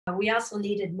we also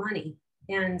needed money.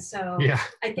 And so Yeah.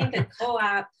 I think the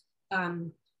co-op,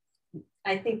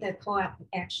 I think the co-op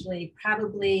actually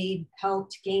probably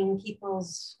helped gain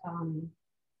people's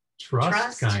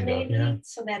trust kind maybe, of, yeah.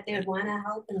 so that they would want to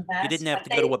help invest. You didn't have to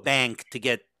go to a bank to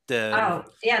get the. Oh,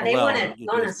 yeah, they want to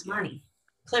loan us money.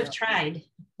 Cliff tried.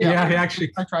 Yeah,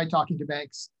 actually. I tried talking to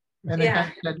banks. And they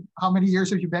said, how many years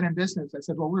have you been in business? I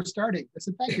said, well, we're starting. I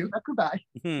said, thank you. Goodbye.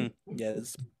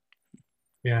 Yes.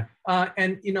 Yeah.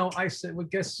 And, you know, I said, well,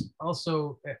 guess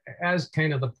also as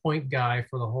kind of the point guy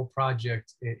for the whole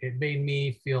project, it made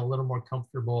me feel a little more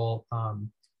comfortable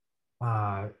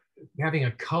having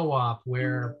a co-op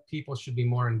where people should be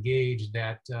more engaged,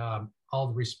 that all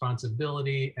the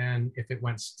responsibility, and if it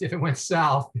went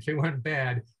south, if it went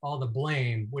bad, all the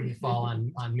blame wouldn't fall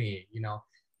on me, you know.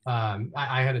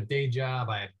 I had a day job,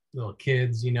 I had little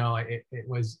kids, you know,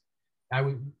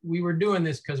 we were doing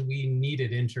this because we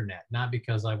needed internet, not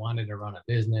because I wanted to run a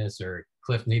business or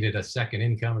Cliff needed a second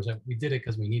income or something. We did it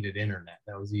because we needed internet.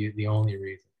 That was the only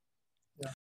reason.